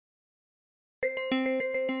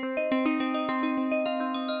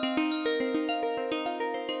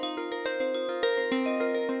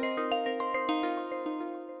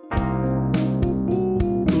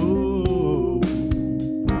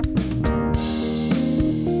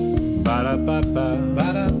Ba-da-ba-ba,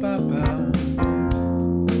 ba-da-ba-ba.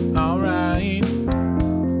 All right.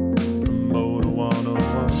 Promoter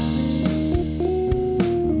 101.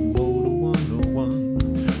 Promoter 101.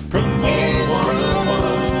 Promoter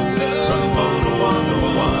 101. Promoter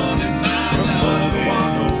 101. Promoter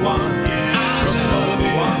 101. Promoter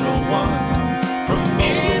 101. Promoter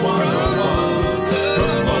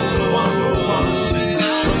 101.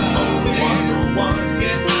 Promoter 101. Promoter 101.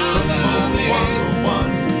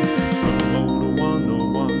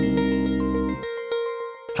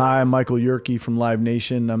 Hi, I'm Michael Yerke from Live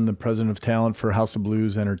Nation. I'm the president of talent for House of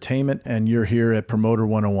Blues Entertainment, and you're here at Promoter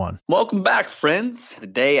 101. Welcome back, friends. The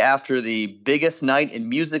day after the biggest night in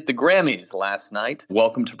music, the Grammys last night.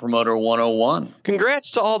 Welcome to Promoter 101. Congrats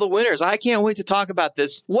to all the winners. I can't wait to talk about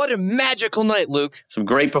this. What a magical night, Luke. Some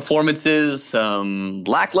great performances, some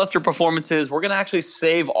lackluster performances. We're going to actually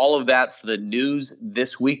save all of that for the news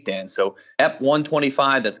this week, Dan. So EP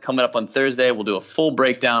 125, that's coming up on Thursday. We'll do a full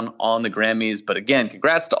breakdown on the Grammys. But again,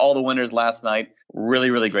 congrats to all the winners last night. Really,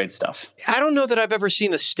 really great stuff. I don't know that I've ever seen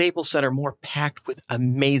the Staples Center more packed with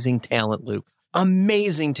amazing talent, Luke.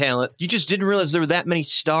 Amazing talent. You just didn't realize there were that many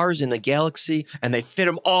stars in the galaxy, and they fit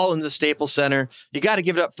them all in the Staples Center. You got to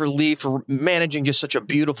give it up for Lee for managing just such a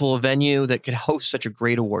beautiful venue that could host such a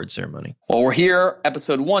great award ceremony. Well, we're here,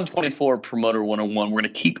 episode 124, Promoter 101. We're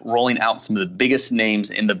going to keep rolling out some of the biggest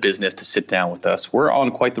names in the business to sit down with us. We're on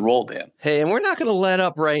quite the roll, Dan. Hey, and we're not going to let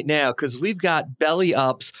up right now because we've got Belly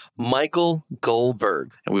Up's Michael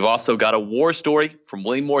Goldberg. And we've also got a war story from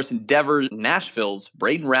William Morris Endeavor, Nashville's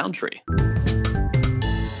Braden Roundtree.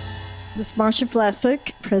 This is Marcia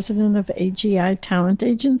Vlasic, president of AGI Talent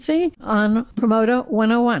Agency on Promoter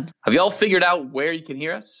 101. Have y'all figured out where you can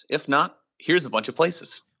hear us? If not, here's a bunch of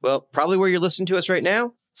places. Well, probably where you're listening to us right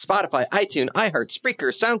now. Spotify, iTunes, iHeart,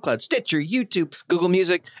 Spreaker, SoundCloud, Stitcher, YouTube, Google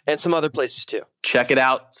Music, and some other places too. Check it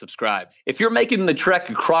out. Subscribe. If you're making the trek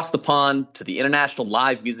across the pond to the International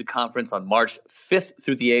Live Music Conference on March 5th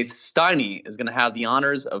through the 8th, Steiny is going to have the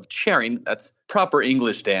honors of chairing, that's proper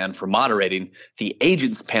English, Dan, for moderating, the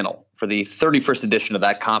Agents Panel for the 31st edition of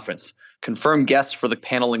that conference. Confirmed guests for the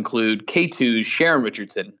panel include K2's Sharon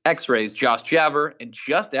Richardson, X-Ray's Josh Javer, and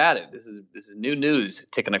just added, this is new news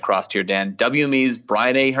ticking across here, Dan, WME's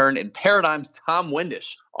Brian Ahern and Paradigm's Tom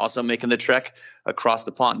Windish also making the trek across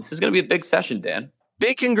the pond. This is going to be a big session, Dan.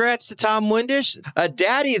 Big congrats to Tom Windish, a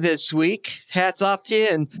daddy this week. Hats off to you,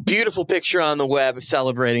 and beautiful picture on the web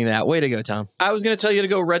celebrating that. Way to go, Tom. I was going to tell you to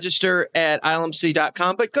go register at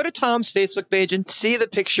ilmc.com, but go to Tom's Facebook page and see the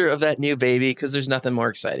picture of that new baby, because there's nothing more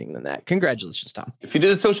exciting than that. Congratulations, Tom. If you do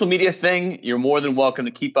the social media thing, you're more than welcome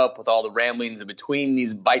to keep up with all the ramblings in between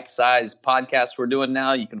these bite-sized podcasts we're doing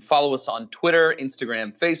now. You can follow us on Twitter,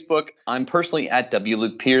 Instagram, Facebook. I'm personally at W.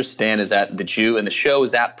 Luke Pierce. Stan is at The Jew, and the show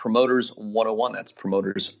is at Promoters 101. That's Promoters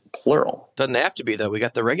plural. Doesn't have to be, though. We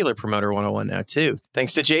got the regular Promoter 101 now, too.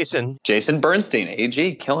 Thanks to Jason. Jason Bernstein,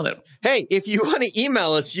 AG, killing it. Hey, if you want to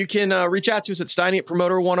email us, you can reach out to us at Steiny at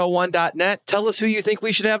promoter101.net. Tell us who you think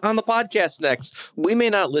we should have on the podcast next. We may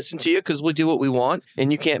not listen to you because we do what we want, and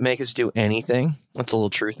you can't make us do anything. That's a little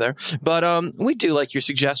truth there. But we do like your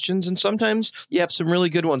suggestions, and sometimes you have some really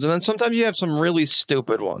good ones, and then sometimes you have some really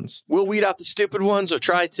stupid ones. We'll weed out the stupid ones, or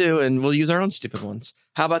try to, and we'll use our own stupid ones.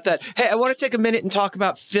 How about that? Hey, I want to take a minute and talk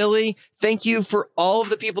about Philly. Thank you for all of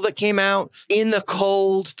the people that came out in the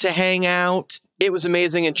cold to hang out. It was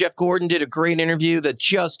amazing, and Jeff Gordon did a great interview that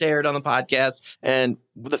just aired on the podcast, and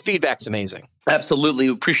the feedback's amazing. Absolutely.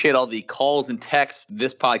 Appreciate all the calls and texts.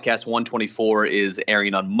 This podcast 124 is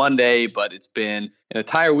airing on Monday, but it's been an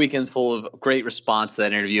entire weekend full of great response to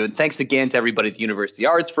that interview. And thanks again to everybody at the University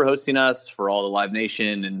Arts for hosting us, for all the Live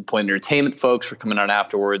Nation and Point Entertainment folks for coming on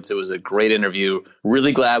afterwards. It was a great interview.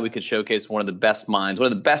 Really glad we could showcase one of the best minds,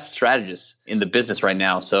 one of the best strategists in the business right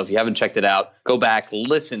now. So if you haven't checked it out, go back,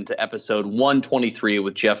 listen to episode 123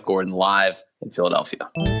 with Jeff Gordon live in Philadelphia.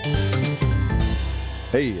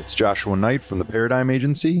 Hey, it's Joshua Knight from the Paradigm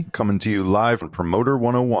Agency, coming to you live on Promoter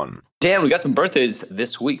 101. Dan, we got some birthdays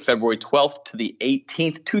this week, February 12th to the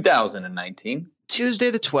 18th, 2019.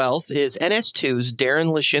 Tuesday the 12th is NS2's Darren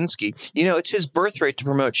Lashinsky. You know, it's his birthright to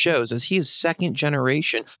promote shows, as he is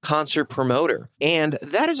second-generation concert promoter. And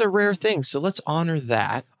that is a rare thing, so let's honor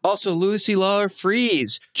that. Also, Lucy Lawler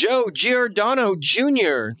Freeze, Joe Giordano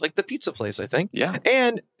Jr., like the pizza place, I think. Yeah.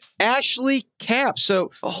 And Ashley Capp.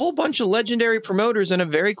 So a whole bunch of legendary promoters and a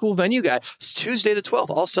very cool venue guy. It's Tuesday the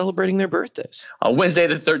 12th, all celebrating their birthdays. On Wednesday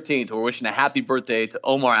the 13th, we're wishing a happy birthday to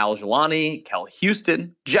Omar Al-Jawani, Kel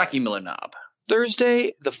Houston, Jackie Miller-Knob.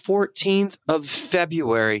 Thursday, the 14th of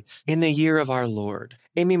February, in the year of our Lord,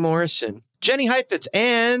 Amy Morrison, Jenny Heifetz,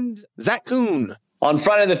 and Zach Kuhn. On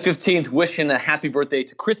Friday the 15th, wishing a happy birthday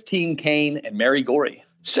to Christine Kane and Mary Gorey.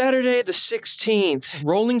 Saturday the 16th,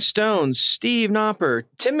 Rolling Stones, Steve Knopper,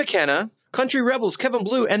 Tim McKenna, Country Rebels, Kevin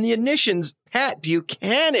Blue, and the Ignitions, Pat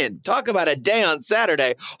Buchanan. Talk about a day on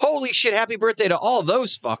Saturday. Holy shit, happy birthday to all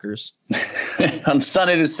those fuckers. On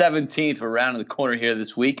Sunday the 17th, we're rounding the corner here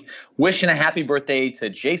this week. Wishing a happy birthday to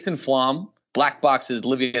Jason Flom, Black Box's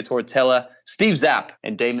Livia Tortella, Steve Zapp,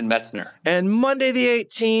 and Damon Metzner. And Monday the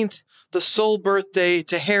 18th, the sole birthday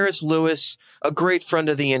to Harris Lewis, a great friend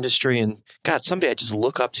of the industry, and God, somebody I just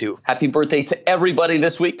look up to. Happy birthday to everybody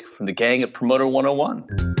this week from the gang at Promoter 101.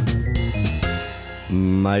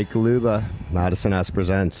 Mike Luba, Madison S.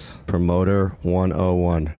 Presents, Promoter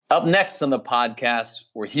 101. Up next on the podcast,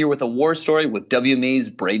 we're here with a war story with WME's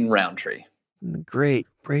Braden Roundtree. The great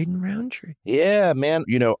Braden Roundtree. Yeah, man.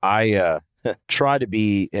 I try to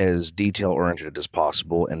be as detail-oriented as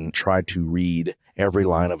possible and try to read every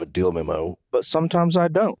line of a deal memo, but sometimes I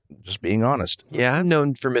don't, just being honest. Yeah, I'm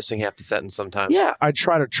known for missing half the sentence sometimes. Yeah, I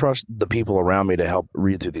try to trust the people around me to help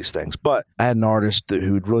read through these things, but I had an artist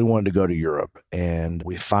who really wanted to go to Europe, and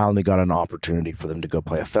we finally got an opportunity for them to go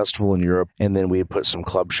play a festival in Europe, and then we had put some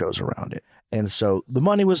club shows around it. And so the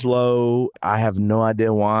money was low. I have no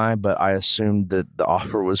idea why, but I assumed that the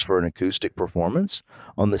offer was for an acoustic performance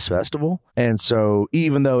on this festival. And so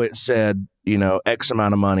even though it said, X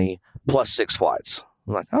amount of money plus 6 flights,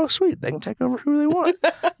 I'm like, oh, sweet. They can take over who they want.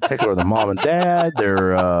 Take over the mom and dad,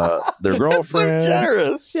 their girlfriend. So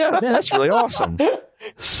generous. Yeah, man, that's really awesome.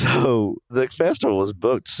 So the festival was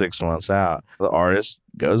booked 6 months out. The artist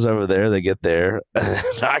goes over there, they get there,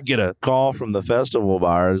 and I get a call from the festival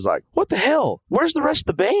buyer. It's like, what the hell? Where's the rest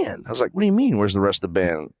of the band? I was like, what do you mean, where's the rest of the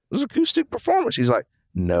band? It was an acoustic performance. He's like,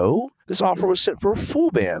 no, this offer was sent for a full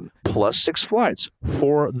band plus 6 flights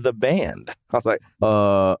for the band. I was like,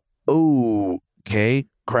 okay,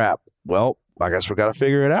 crap. Well, I guess we got to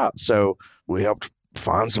figure it out. So we helped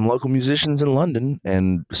find some local musicians in London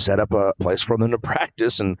and set up a place for them to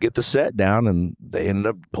practice and get the set down, and they ended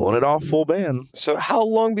up pulling it off full band. So how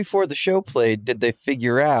long before the show played did they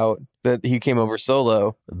figure out that he came over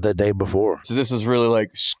solo? The day before. So this was really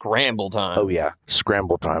like scramble time. Oh, yeah.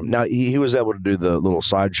 Scramble time. Now, he was able to do the little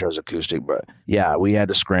side shows acoustic, but yeah, we had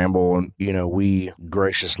to scramble, and, we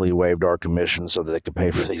graciously waived our commission so that they could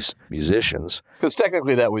pay for these musicians. Because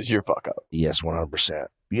technically that was your fuck up. Yes, 100%.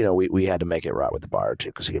 We had to make it right with the buyer, too,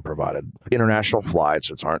 because he had provided international flights,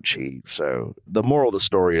 which aren't cheap. So the moral of the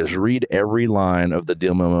story is read every line of the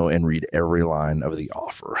deal memo and read every line of the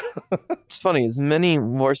offer. It's funny, as many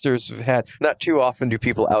war stories have had, not too often do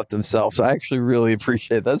people out themselves. I actually really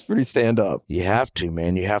appreciate it. That's pretty stand up. You have to,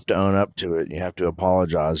 man. You have to own up to it. You have to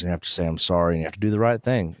apologize. And you have to say, I'm sorry. And you have to do the right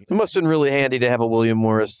thing. It must have been really handy to have a William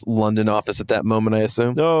Morris London office at that moment, I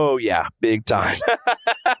assume. Oh, yeah. Big time.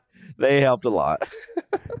 They helped a lot.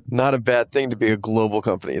 Not a bad thing to be a global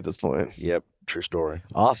company at this point. Yep. True story.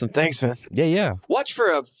 Awesome. Thanks, man. Yeah. Watch for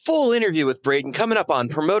a full interview with Braden coming up on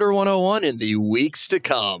Promoter 101 in the weeks to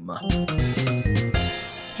come.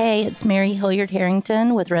 Hey, it's Mary Hilliard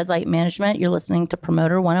Harrington with Red Light Management. You're listening to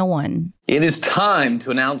Promoter 101. It is time to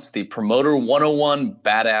announce the Promoter 101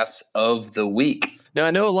 Badass of the Week. Now,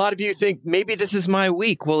 I know a lot of you think maybe this is my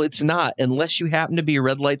week. Well, it's not, unless you happen to be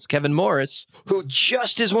Red Light's Kevin Morris, who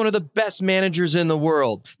just is one of the best managers in the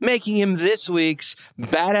world, making him this week's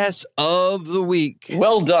Badass of the Week.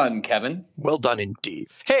 Well done, Kevin. Well done indeed.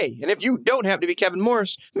 Hey, and if you don't happen to be Kevin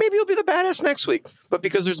Morris, maybe you'll be the badass next week. But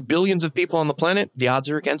because there's billions of people on the planet, the odds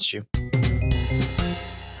are against you.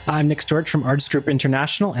 I'm Nick Storch from Arts Group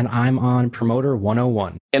International, and I'm on Promoter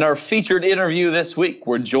 101. In our featured interview this week,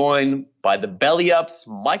 we're joined by the Belly Up's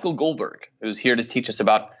Michael Goldberg, who's here to teach us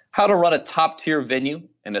about how to run a top-tier venue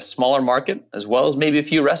in a smaller market, as well as maybe a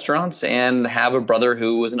few restaurants, and have a brother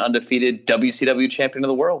who was an undefeated WCW champion of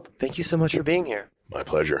the world. Thank you so much for being here. My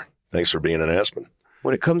pleasure. Thanks for being in Aspen.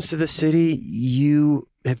 When it comes to the city, you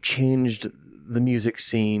have changed the music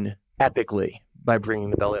scene epically by bringing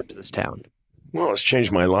the Belly Up to this town. Well, it's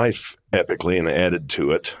changed my life epically and added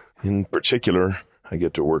to it. In particular, I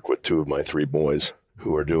get to work with 2 of my 3 boys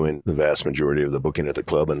who are doing the vast majority of the booking at the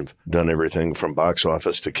club and have done everything from box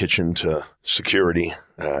office to kitchen to security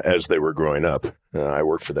as they were growing up. I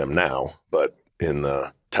work for them now, but in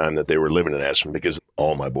the time that they were living in Aspen, because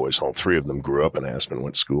all my boys, all 3 of them grew up in Aspen,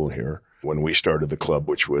 went to school here. When we started the club,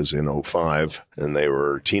 which was in 2005, and they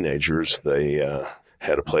were teenagers, they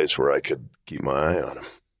had a place where I could keep my eye on them.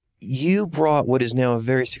 You brought what is now a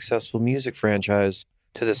very successful music franchise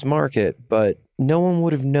to this market, but no one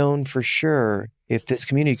would have known for sure if this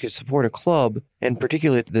community could support a club, and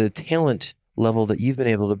particularly the talent level that you've been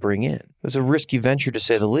able to bring in. It was a risky venture, to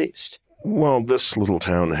say the least. Well, this little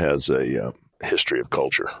town has a history of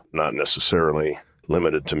culture, not necessarily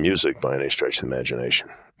limited to music by any stretch of the imagination.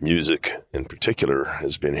 Music, in particular,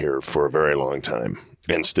 has been here for a very long time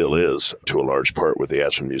and still is, to a large part, with the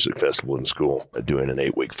Aspen Music Festival in school, doing an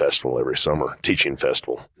 8-week festival every summer, teaching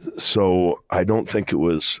festival. So I don't think it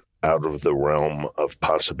was out of the realm of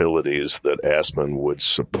possibilities that Aspen would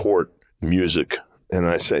support music, and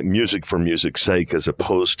I say music for music's sake, as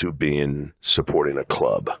opposed to supporting a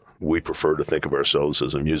club. We prefer to think of ourselves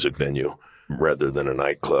as a music venue rather than a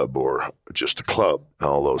nightclub or just a club,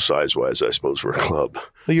 although size-wise, I suppose we're a club.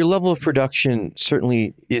 Well, your level of production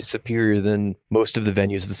certainly is superior than most of the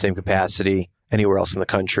venues of the same capacity anywhere else in the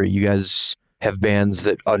country. You guys have bands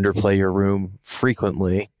that underplay your room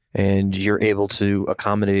frequently, and you're able to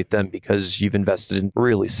accommodate them because you've invested in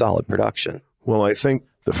really solid production. Well, I think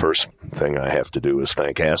the first thing I have to do is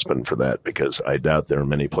thank Aspen for that, because I doubt there are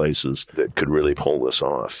many places that could really pull this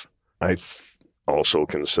off. I also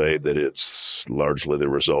can say that it's largely the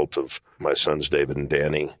result of my sons David and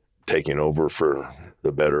Danny taking over for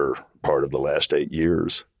the better part of the last 8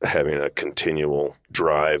 years, having a continual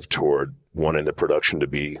drive toward wanting the production to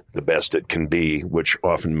be the best it can be, which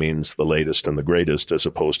often means the latest and the greatest, as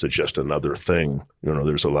opposed to just another thing.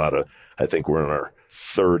 There's a lot of, I think we're in our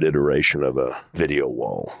third iteration of a video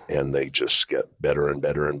wall, and they just get better and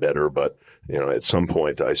better and better. But, at some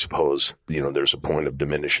point, I suppose, there's a point of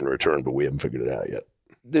diminishing return, but we haven't figured it out yet.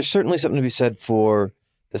 There's certainly something to be said for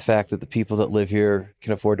the fact that the people that live here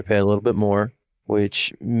can afford to pay a little bit more,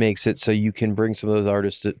 which makes it so you can bring some of those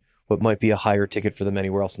artists at what might be a higher ticket for them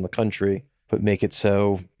anywhere else in the country, but make it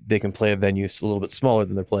so they can play a venue a little bit smaller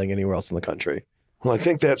than they're playing anywhere else in the country. Well, I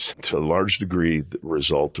think that's to a large degree the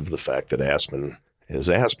result of the fact that Aspen is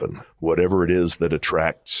Aspen. Whatever it is that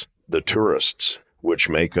attracts the tourists, which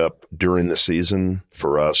make up during the season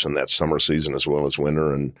for us, and that's summer season as well as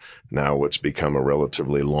winter, and now what's become a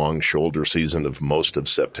relatively long shoulder season of most of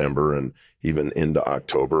September and even into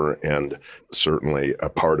October, and certainly a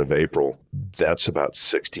part of April. That's about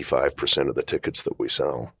 65% of the tickets that we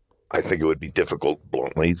sell. I think it would be difficult,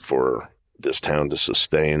 bluntly, for this town to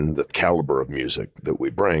sustain the caliber of music that we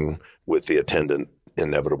bring with the attendant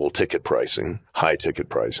inevitable ticket pricing, high ticket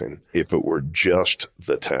pricing, if it were just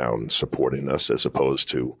the town supporting us as opposed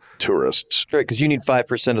to tourists. Right, because you need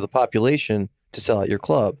 5% of the population to sell out your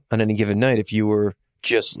club on any given night if you were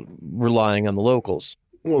just relying on the locals.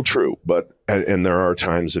 Well, true, and there are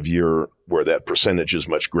times of year where that percentage is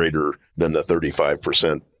much greater than the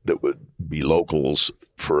 35% that would be locals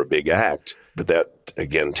for a big act. But that,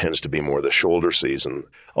 again, tends to be more the shoulder season.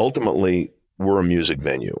 Ultimately, we're a music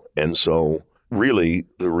venue, and so really,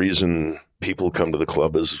 the reason people come to the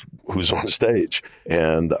club is who's on stage.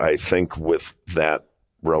 And I think with that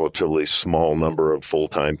relatively small number of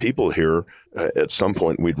full-time people here, at some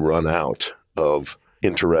point we'd run out of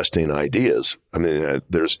interesting ideas. I mean,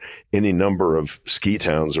 there's any number of ski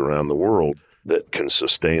towns around the world that can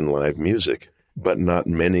sustain live music, but not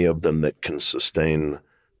many of them that can sustain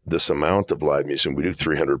this amount of live music. We do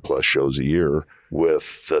 300 plus shows a year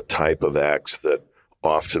with the type of acts that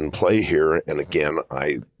often play here. And again,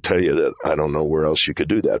 I tell you that I don't know where else you could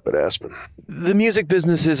do that but Aspen. The music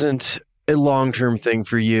business isn't a long-term thing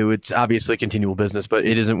for you. It's obviously a continual business, but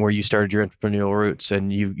it isn't where you started your entrepreneurial roots,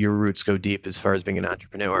 and your roots go deep as far as being an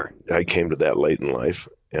entrepreneur. I came to that late in life,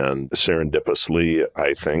 and serendipitously,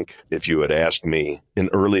 I think, if you had asked me in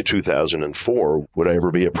early 2004, would I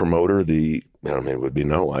ever be a promoter? It would be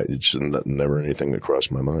no. It's never anything that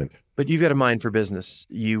crossed my mind. But you've got a mind for business.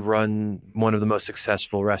 You run one of the most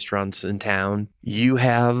successful restaurants in town. You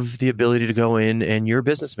have the ability to go in, and you're a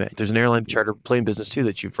businessman. There's an airline charter plane business, too,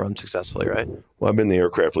 that you've run successfully, right? Well, I've been in the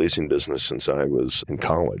aircraft leasing business since I was in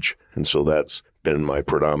college. And so that's been my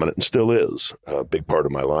predominant, and still is, a big part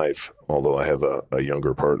of my life. Although I have a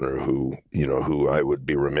younger partner who I would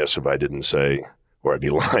be remiss if I didn't say, or I'd be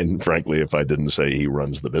lying, frankly, if I didn't say he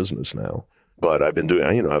runs the business now. But I've been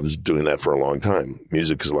doing, I was doing that for a long time.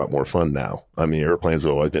 Music is a lot more fun now. I mean, airplanes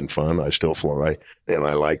have always been fun. I still fly, and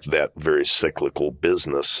I like that very cyclical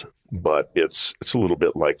business. But it's a little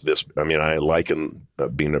bit like this. I mean, I liken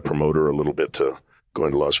being a promoter a little bit to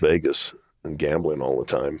going to Las Vegas and gambling all the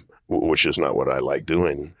time, which is not what I like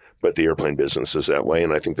doing. But the airplane business is that way,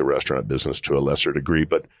 and I think the restaurant business to a lesser degree.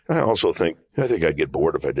 But I also think I'd get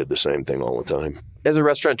bored if I did the same thing all the time. As a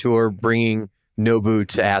restaurateur, bringing Nobu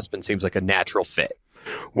to Aspen seems like a natural fit.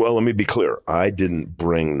 Well, let me be clear. I didn't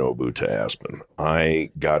bring Nobu to Aspen. I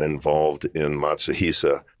got involved in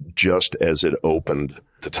Matsuhisa just as it opened.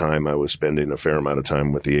 At the time, I was spending a fair amount of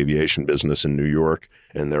time with the aviation business in New York,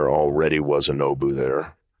 and there already was a Nobu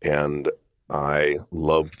there. And I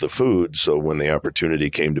loved the food, so when the opportunity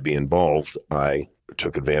came to be involved, I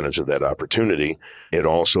took advantage of that opportunity. It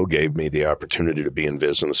also gave me the opportunity to be in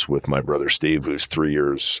business with my brother Steve, who's 3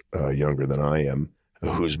 years younger than I am,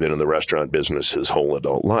 who's been in the restaurant business his whole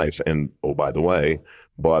adult life. And, oh, by the way,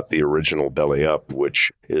 bought the original Belly Up,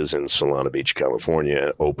 which is in Solana Beach,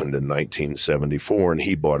 California, opened in 1974. And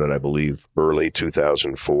he bought it, I believe, early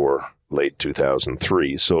 2004, late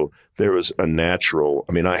 2003. So there was a natural,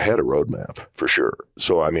 I had a roadmap for sure.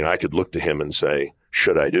 So, I could look to him and say,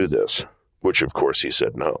 should I do this? Which, of course, he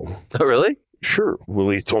said no. Oh, really? Sure. Well,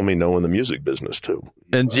 he told me no in the music business, too.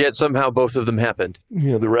 And yet somehow both of them happened.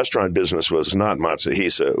 The restaurant business was not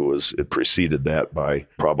Matsuhisa. It preceded that by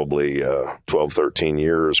probably 12, 13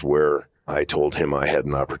 years, where I told him I had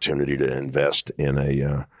an opportunity to invest in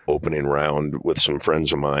a opening round with some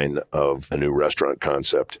friends of mine of a new restaurant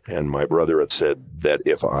concept. And my brother had said that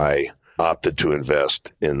if I opted to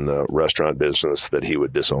invest in the restaurant business, that he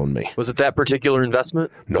would disown me. Was it that particular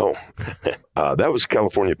investment? No. That was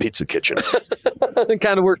California Pizza Kitchen. It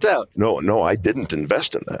kind of worked out. No, I didn't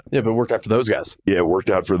invest in that. Yeah, but it worked out for those guys. Yeah, it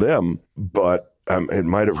worked out for them, but it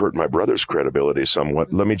might have hurt my brother's credibility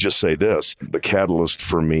somewhat. Let me just say this. The catalyst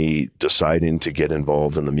for me deciding to get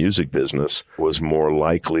involved in the music business was more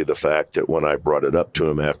likely the fact that when I brought it up to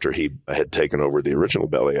him after he had taken over the original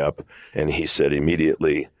Belly Up, and he said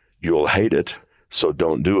immediately, "You'll hate it, so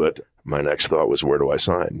don't do it." My next thought was, where do I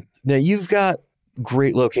sign? Now, you've got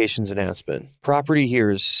great locations in Aspen. Property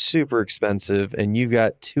here is super expensive, and you've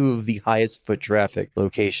got two of the highest foot traffic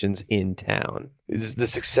locations in town. Does the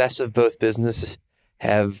success of both businesses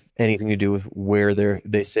have anything to do with where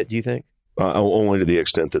they sit, do you think? Only to the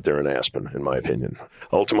extent that they're in Aspen, in my opinion.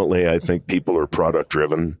 Ultimately, I think people are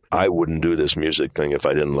product-driven. I wouldn't do this music thing if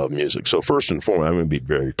I didn't love music. So first and foremost, I'm going to be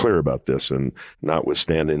very clear about this, and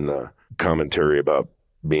notwithstanding the commentary about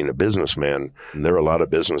being a businessman, there are a lot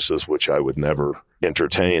of businesses which I would never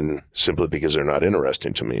entertain simply because they're not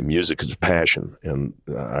interesting to me. Music is a passion, and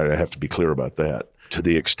I have to be clear about that. To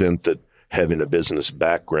the extent that having a business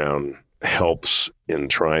background helps in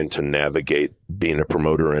trying to navigate being a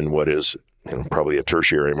promoter in what is probably a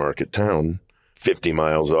tertiary market town, 50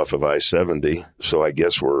 miles off of I-70. So I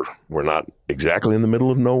guess we're not exactly in the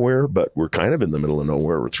middle of nowhere, but we're kind of in the middle of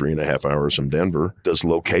nowhere. We're 3.5 hours from Denver. Does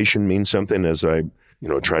location mean something? As I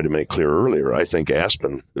tried to make clear earlier, I think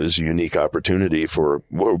Aspen is a unique opportunity for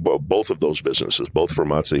both of those businesses, both for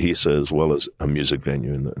Matsuhisa as well as a music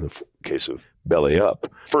venue in the case of Belly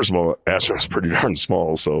Up. First of all, Aspen's pretty darn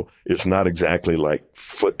small, so it's not exactly like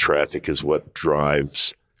foot traffic is what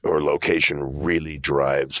drives, or location really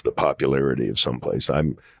drives, the popularity of someplace.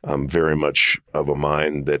 I'm very much of a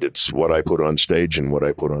mind that it's what I put on stage and what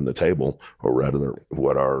I put on the table, or rather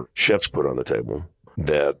what our chefs put on the table,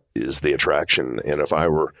 that is the attraction. And if I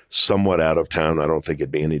were somewhat out of town, I don't think it'd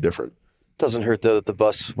be any different. Doesn't hurt, though, that the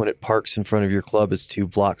bus, when it parks in front of your club, is 2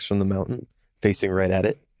 blocks from the mountain, facing right at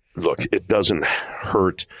it. Look, it doesn't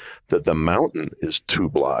hurt that the mountain is 2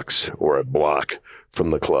 blocks or a block from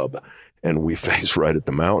the club, and we face right at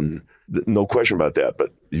the mountain. No question about that.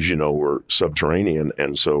 But as you know, we're subterranean.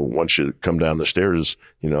 And so once you come down the stairs,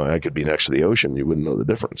 I could be next to the ocean. You wouldn't know the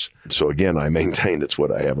difference. So again, I maintain it's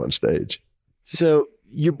what I have on stage. So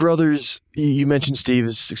your brothers, you mentioned Steve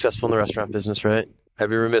is successful in the restaurant business, right? I'd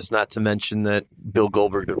be remiss not to mention that Bill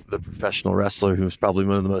Goldberg, the professional wrestler, who's probably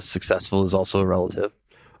one of the most successful, is also a relative.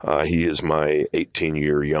 He is my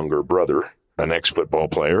 18-year younger brother, an ex-football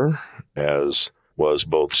player, as was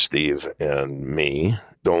both Steve and me.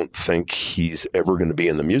 Don't think he's ever going to be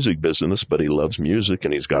in the music business, but he loves music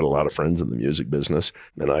and he's got a lot of friends in the music business.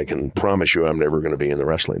 And I can promise you I'm never going to be in the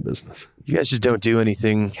wrestling business. You guys just don't do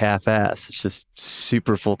anything half-ass. It's just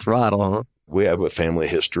super full throttle, huh? We have a family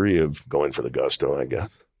history of going for the gusto, I guess.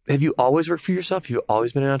 Have you always worked for yourself? Have you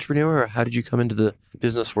always been an entrepreneur, or how did you come into the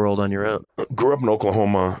business world on your own? Grew up in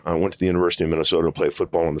Oklahoma. I went to the University of Minnesota to play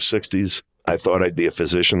football in the 60s. I thought I'd be a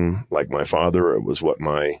physician like my father. It was what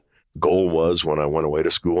my goal was when I went away to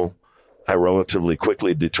school. I relatively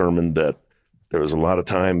quickly determined that there was a lot of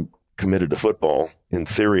time committed to football. In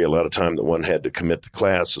theory, a lot of time that one had to commit to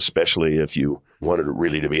class, especially if you wanted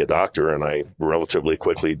really to be a doctor. And I relatively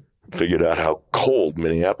quickly figured out how cold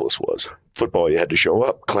Minneapolis was. Football, you had to show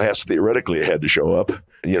up. Class, theoretically, you had to show up.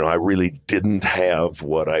 I really didn't have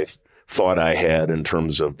what I thought I had in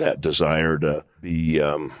terms of that desire to be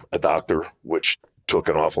a doctor, which took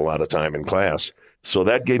an awful lot of time in class. So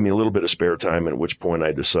that gave me a little bit of spare time, at which point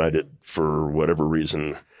I decided, for whatever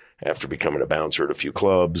reason, after becoming a bouncer at a few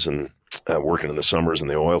clubs and working in the summers in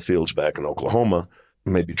the oil fields back in Oklahoma,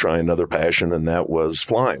 maybe try another passion, and that was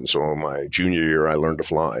flying. So my junior year, I learned to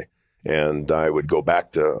fly. And I would go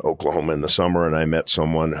back to Oklahoma in the summer, and I met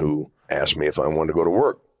someone who asked me if I wanted to go to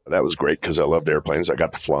work that was great because I loved airplanes. I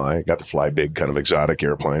got to fly big kind of exotic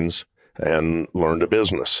airplanes and learned a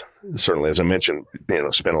business. Certainly, as I mentioned,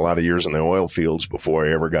 spent a lot of years in the oil fields before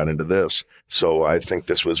I ever got into this. So I think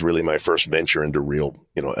this was really my first venture into real,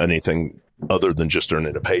 anything other than just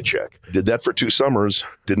earning a paycheck. Did that for 2 summers,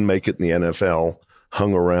 didn't make it in the NFL,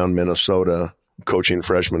 hung around Minnesota coaching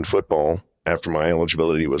freshman football after my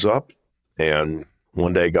eligibility was up. And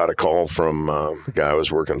one day got a call from a guy I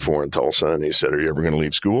was working for in Tulsa, and he said, "Are you ever going to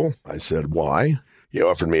leave school?" I said, "Why?" He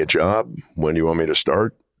offered me a job. "When do you want me to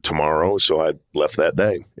start?" "Tomorrow." So I left that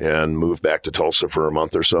day and moved back to Tulsa for a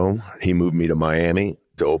month or so. He moved me to Miami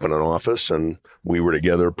to open an office, and we were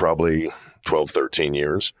together probably 12, 13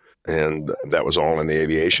 years. And that was all in the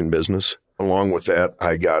aviation business. Along with that,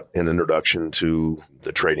 I got an introduction to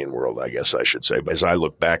the trading world, I guess I should say. But as I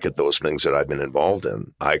look back at those things that I've been involved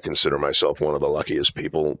in, I consider myself one of the luckiest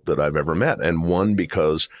people that I've ever met. And one,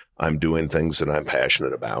 because I'm doing things that I'm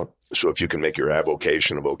passionate about. So if you can make your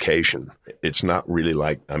avocation a vocation, it's not really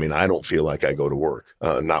I don't feel like I go to work,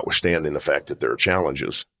 notwithstanding the fact that there are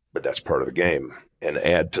challenges, but that's part of the game. And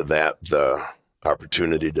add to that the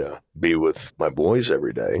opportunity to be with my boys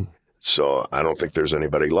every day. So I don't think there's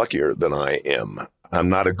anybody luckier than I am. I'm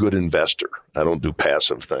not a good investor. I don't do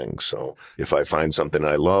passive things. So if I find something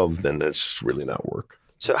I love, then it's really not work.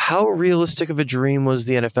 So how realistic of a dream was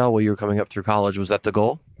the NFL while you were coming up through college? Was that the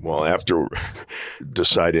goal? Well, after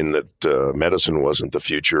deciding that medicine wasn't the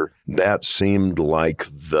future, that seemed like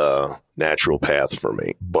the natural path for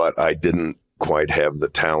me. But I didn't quite have the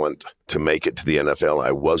talent to make it to the NFL.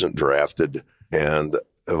 I wasn't drafted, and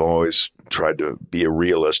I've always tried to be a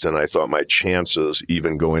realist, and I thought my chances,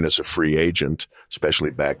 even going as a free agent,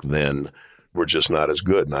 especially back then, were just not as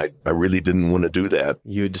good. And I really didn't want to do that.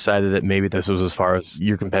 You decided that maybe this was as far as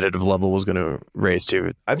your competitive level was going to raise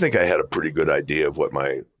to. I think I had a pretty good idea of what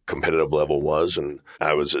my competitive level was, and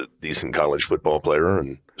I was a decent college football player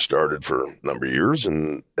and started for a number of years.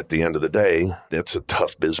 And at the end of the day, it's a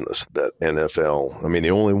tough business, that NFL. I mean,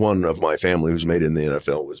 the only one of my family who's made it in the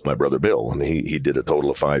NFL was my brother Bill, and he did a total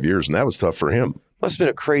of 5 years, and that was tough for him. Must have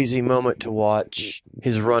been a crazy moment to watch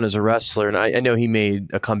his run as a wrestler. And I know he made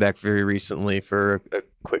a comeback very recently for a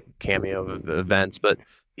quick cameo of events, but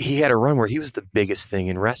he had a run where he was the biggest thing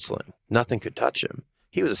in wrestling. Nothing could touch him.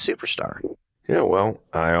 He was a superstar. Yeah, well,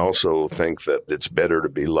 I also think that it's better to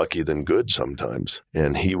be lucky than good sometimes.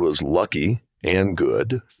 And he was lucky and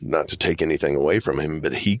good, not to take anything away from him,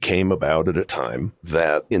 but he came about at a time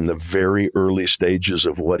that in the very early stages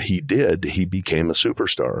of what he did, he became a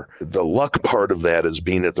superstar. The luck part of that is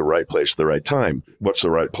being at the right place at the right time. What's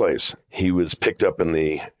the right place? He was picked up in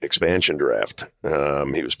the expansion draft.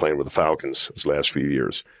 He was playing with the Falcons his last few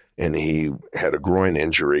years, and he had a groin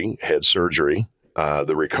injury, had surgery.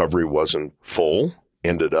 The recovery wasn't full,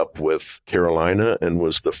 ended up with Carolina and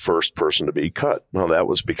was the first person to be cut. Now, that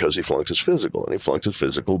was because he flunked his physical, and he flunked his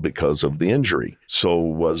physical because of the injury. So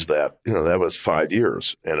was that, that was 5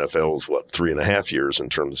 years. NFL was 3.5 years in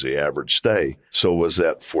terms of the average stay. So was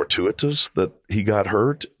that fortuitous that he got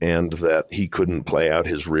hurt and that he couldn't play out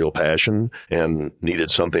his real passion and needed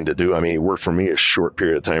something to do? I mean, he worked for me a short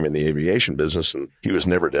period of time in the aviation business, and he was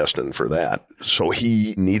never destined for that. So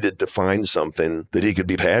he needed to find something that he could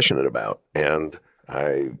be passionate about. And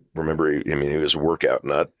I remember, he was a workout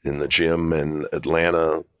nut in the gym in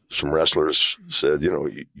Atlanta. Some wrestlers said,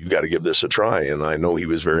 you got to give this a try. And I know he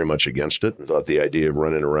was very much against it and thought the idea of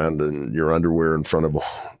running around in your underwear in front of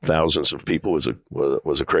thousands of people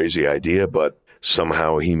was a crazy idea. But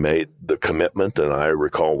somehow he made the commitment. And I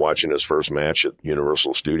recall watching his first match at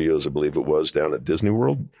Universal Studios, I believe it was, down at Disney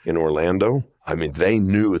World in Orlando. I mean, they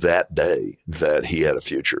knew that day that he had a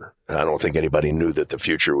future. I don't think anybody knew that the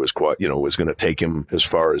future was was going to take him as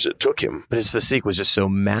far as it took him. But his physique was just so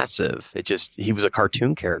massive. He was a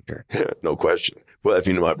cartoon character. No question. Well, if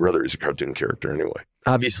you know my brother, he's a cartoon character anyway.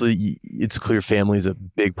 Obviously, it's clear family is a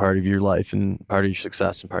big part of your life and part of your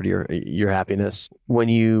success and part of your happiness. When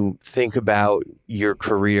you think about your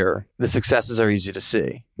career, the successes are easy to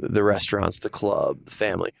see. The restaurants, the club, the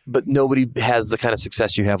family. But nobody has the kind of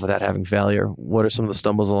success you have without having failure. What are some of the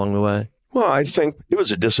stumbles along the way? Well, I think it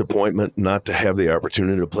was a disappointment not to have the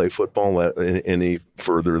opportunity to play football any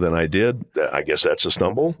further than I did. I guess that's a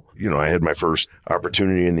stumble. I had my first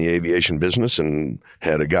opportunity in the aviation business and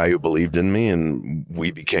had a guy who believed in me, and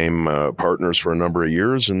we became partners for a number of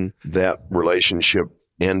years. And that relationship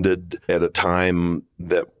ended at a time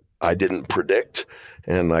that I didn't predict.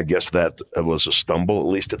 And I guess that was a stumble. At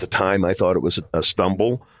least at the time, I thought it was a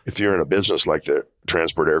stumble. If you're in a business like the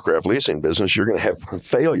transport aircraft leasing business, you're going to have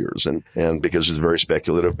failures, and because it's a very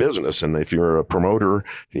speculative business. And if you're a promoter,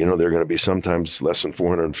 there are going to be sometimes less than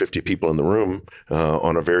 450 people in the room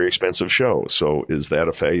on a very expensive show. So is that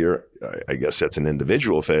a failure? I guess that's an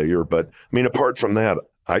individual failure. But I mean, apart from that,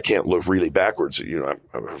 I can't look really backwards.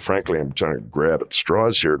 Frankly, I'm trying to grab at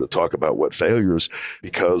straws here to talk about what failures,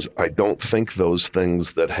 because I don't think those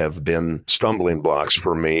things that have been stumbling blocks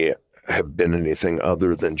for me have been anything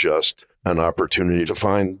other than just an opportunity to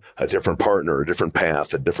find a different partner, a different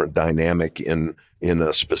path, a different dynamic in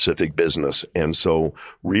a specific business. And so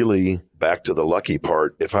really, back to the lucky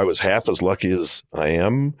part, if I was half as lucky as I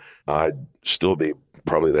am, I'd still be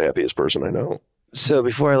probably the happiest person I know. So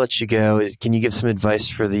before I let you go, can you give some advice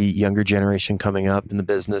for the younger generation coming up in the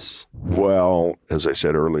business? Well, as I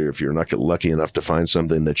said earlier, if you're not lucky enough to find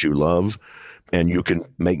something that you love and you can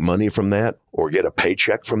make money from that or get a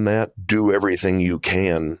paycheck from that, do everything you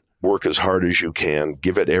can. Work as hard as you can,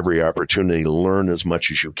 give it every opportunity, learn as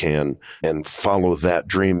much as you can, and follow that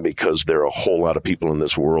dream, because there are a whole lot of people in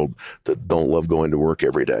this world that don't love going to work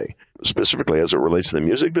every day. Specifically as it relates to the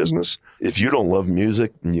music business, if you don't love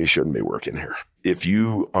music, you shouldn't be working here. If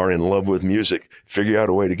you are in love with music, figure out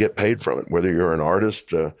a way to get paid from it, whether you're an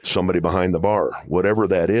artist, somebody behind the bar, whatever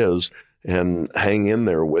that is, and hang in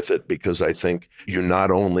there with it, because I think you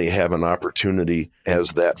not only have an opportunity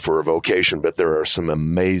as that for a vocation, but there are some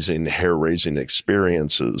amazing hair-raising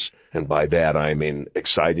experiences. And by that, I mean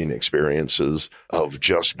exciting experiences of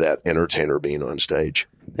just that entertainer being on stage.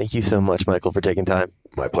 Thank you so much, Michael, for taking time.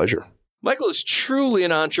 My pleasure. Michael is truly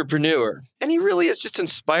an entrepreneur, and he really is just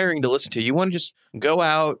inspiring to listen to. You want to just go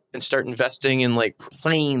out and start investing in like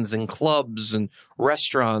planes and clubs and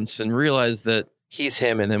restaurants and realize that he's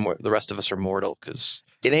him, and then the rest of us are mortal, because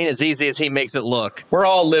it ain't as easy as he makes it look. We're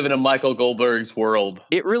all living in Michael Goldberg's world.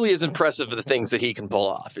 It really is impressive, the things that he can pull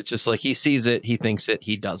off. It's just like he sees it, he thinks it,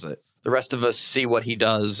 he does it. The rest of us see what he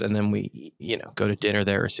does, and then we, go to dinner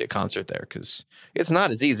there or see a concert there, because it's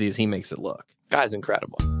not as easy as he makes it look. Guy's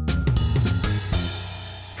incredible.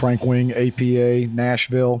 Frank Wing, APA,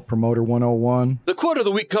 Nashville, Promoter 101. The quote of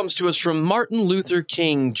the week comes to us from Martin Luther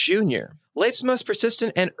King Jr. Life's most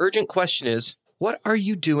persistent and urgent question is, what are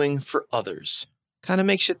you doing for others? Kind of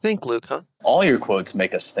makes you think, Luke, huh? All your quotes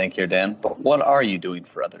make us think here, Dan, but what are you doing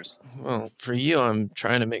for others? Well, for you, I'm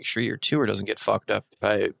trying to make sure your tour doesn't get fucked up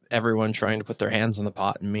by everyone trying to put their hands on the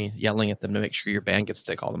pot and me yelling at them to make sure your band gets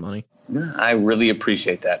to take all the money. I really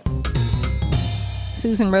appreciate that.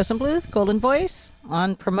 Susan Rosenbluth, Golden Voice,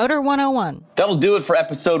 on Promoter 101. That'll do it for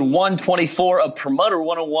episode 124 of Promoter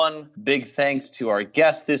 101. Big thanks to our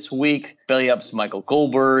guest this week, Belly Up's Michael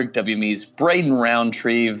Goldberg, WME's Braden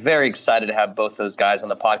Roundtree. Very excited to have both those guys on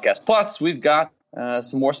the podcast. Plus, we've got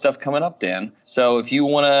some more stuff coming up, Dan. So if you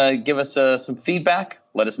want to give us some feedback,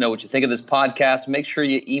 let us know what you think of this podcast. Make sure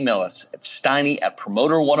you email us at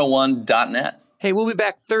steiny@promoter101.net. Hey, we'll be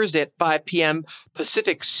back Thursday at 5 p.m.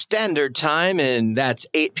 Pacific Standard Time, and that's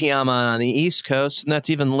 8 p.m. on the East Coast, and that's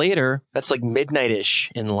even later. That's like midnight-ish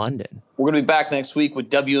in London. We're going to be back next week with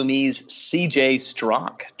WME's CJ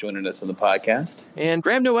Strock joining us on the podcast. And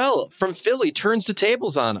Graham Noel from Philly turns the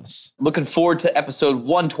tables on us. Looking forward to episode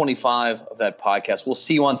 125 of that podcast. We'll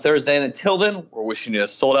see you on Thursday, and until then, we're wishing you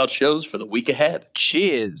sold-out shows for the week ahead.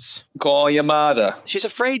 Cheers. Call your mother. She's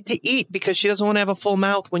afraid to eat because she doesn't want to have a full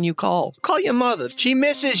mouth when you call. Call your mother. She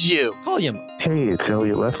misses you. Call your mother. Hey, it's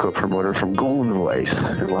Elliot Lesko, promoter from Golden Voice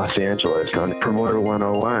in Los Angeles on Promoter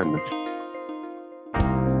 101.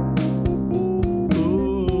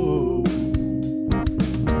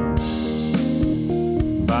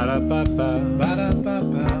 Ba-da-ba-ba.